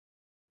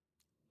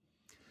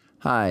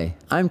Hi,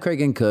 I'm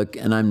Craig Cook,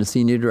 and I'm the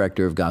Senior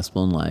Director of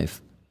Gospel and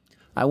Life.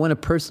 I want to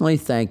personally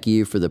thank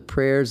you for the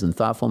prayers and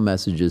thoughtful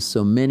messages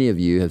so many of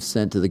you have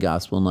sent to the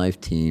Gospel and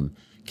Life team,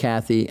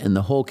 Kathy, and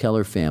the whole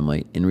Keller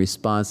family in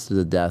response to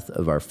the death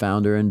of our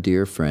founder and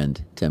dear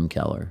friend, Tim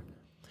Keller.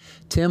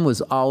 Tim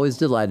was always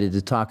delighted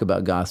to talk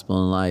about Gospel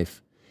and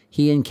Life.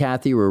 He and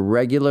Kathy were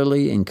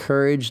regularly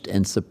encouraged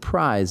and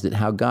surprised at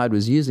how God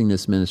was using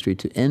this ministry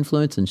to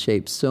influence and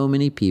shape so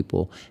many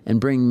people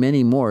and bring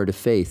many more to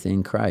faith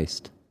in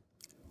Christ.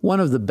 One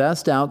of the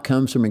best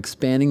outcomes from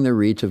expanding the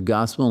reach of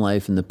Gospel and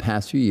Life in the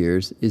past few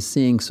years is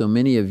seeing so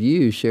many of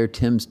you share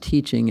Tim's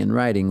teaching and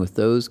writing with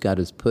those God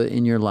has put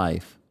in your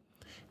life.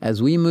 As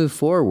we move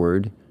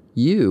forward,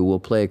 you will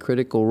play a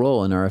critical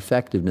role in our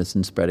effectiveness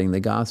in spreading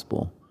the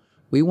gospel.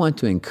 We want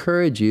to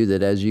encourage you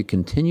that as you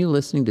continue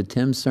listening to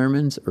Tim's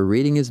sermons or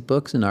reading his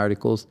books and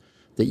articles,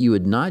 that you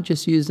would not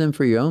just use them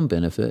for your own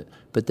benefit,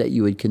 but that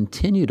you would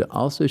continue to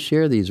also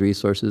share these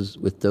resources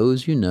with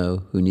those you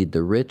know who need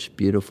the rich,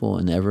 beautiful,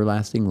 and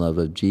everlasting love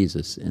of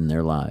Jesus in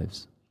their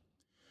lives.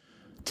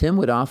 Tim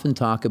would often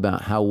talk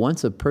about how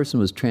once a person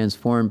was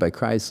transformed by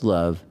Christ's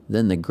love,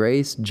 then the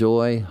grace,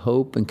 joy,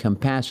 hope, and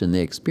compassion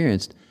they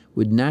experienced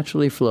would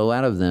naturally flow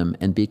out of them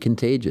and be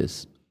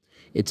contagious.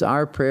 It's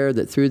our prayer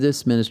that through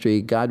this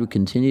ministry, God would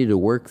continue to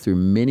work through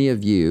many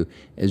of you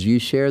as you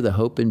share the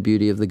hope and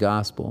beauty of the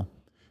gospel.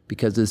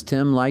 Because as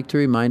Tim liked to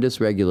remind us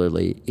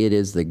regularly, it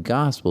is the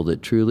gospel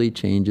that truly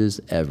changes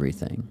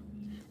everything.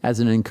 As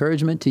an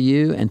encouragement to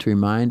you and to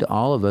remind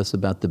all of us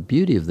about the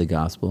beauty of the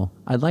gospel,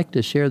 I'd like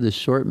to share this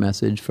short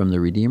message from the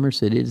Redeemer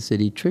City to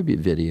City tribute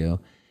video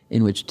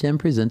in which Tim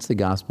presents the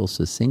gospel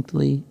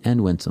succinctly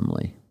and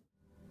winsomely.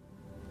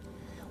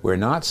 We're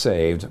not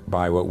saved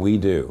by what we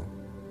do,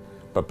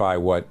 but by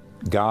what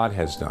God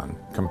has done,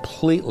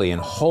 completely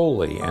and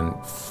wholly and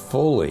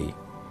fully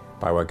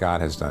by what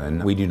God has done.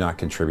 And we do not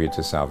contribute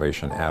to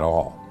salvation at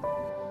all.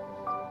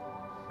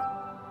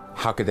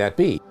 How could that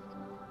be?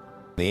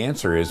 The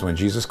answer is when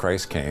Jesus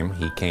Christ came,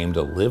 he came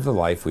to live the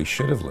life we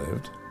should have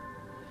lived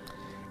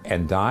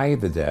and die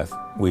the death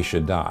we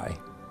should die.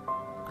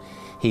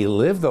 He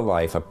lived the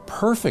life, a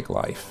perfect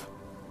life,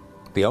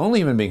 the only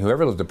human being who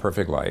ever lived a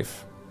perfect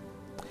life,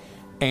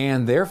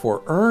 and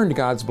therefore earned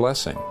God's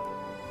blessing.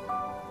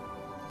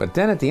 But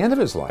then at the end of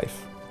his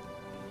life,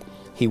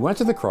 he went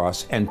to the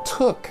cross and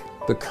took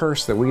the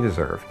curse that we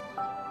deserved.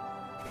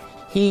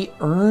 He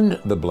earned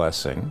the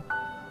blessing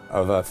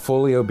of a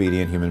fully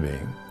obedient human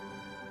being,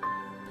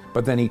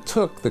 but then he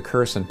took the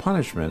curse and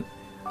punishment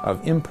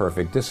of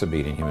imperfect,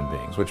 disobedient human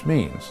beings, which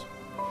means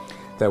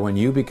that when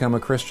you become a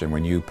Christian,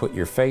 when you put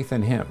your faith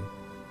in him,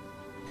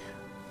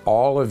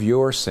 all of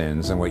your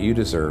sins and what you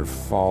deserve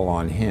fall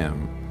on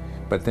him,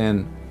 but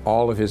then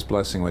all of his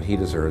blessing, what he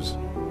deserves,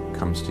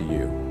 comes to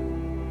you.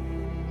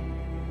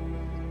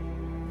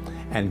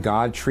 And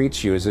God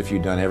treats you as if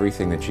you've done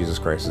everything that Jesus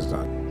Christ has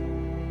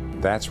done.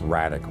 That's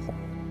radical.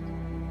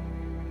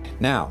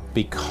 Now,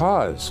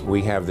 because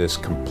we have this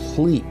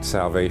complete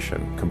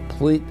salvation,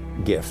 complete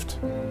gift,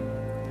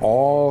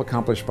 all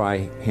accomplished by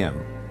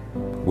him,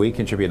 we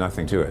contribute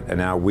nothing to it. And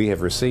now we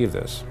have received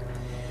this.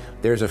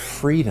 There's a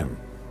freedom.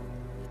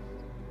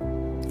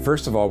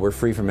 First of all, we're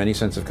free from any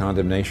sense of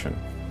condemnation.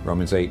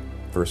 Romans 8,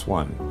 verse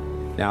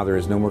 1. Now there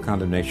is no more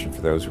condemnation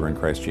for those who are in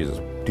Christ Jesus.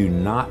 Do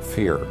not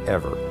fear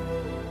ever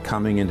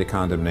coming into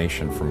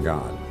condemnation from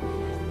God.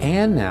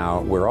 And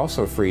now we're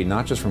also free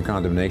not just from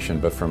condemnation,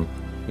 but from,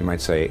 you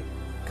might say,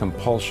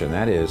 compulsion.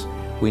 That is,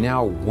 we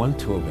now want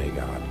to obey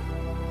God.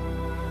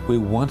 We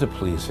want to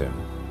please him.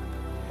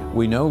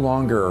 We no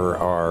longer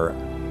are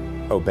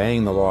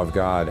obeying the law of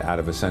God out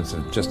of a sense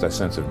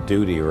of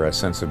duty or a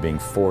sense of being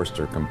forced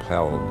or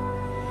compelled.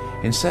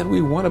 Instead,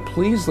 we want to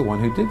please the one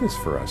who did this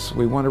for us.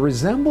 We want to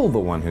resemble the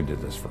one who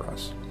did this for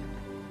us.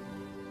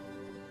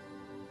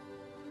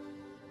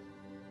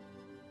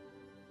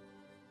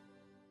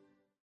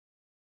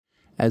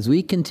 As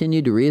we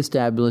continue to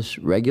reestablish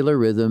regular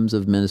rhythms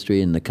of ministry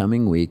in the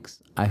coming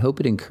weeks, I hope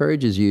it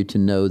encourages you to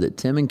know that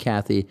Tim and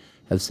Kathy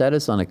have set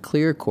us on a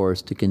clear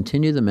course to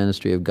continue the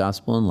ministry of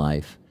Gospel and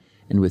Life,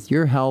 and with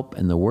your help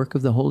and the work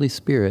of the Holy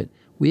Spirit,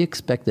 we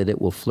expect that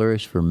it will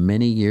flourish for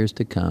many years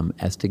to come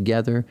as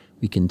together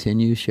we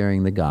continue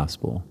sharing the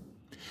gospel.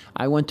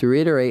 I want to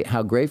reiterate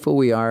how grateful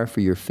we are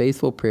for your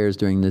faithful prayers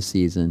during this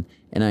season,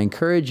 and I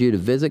encourage you to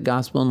visit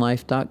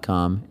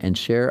gospelandlife.com and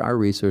share our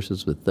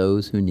resources with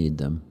those who need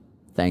them.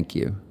 Thank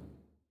you.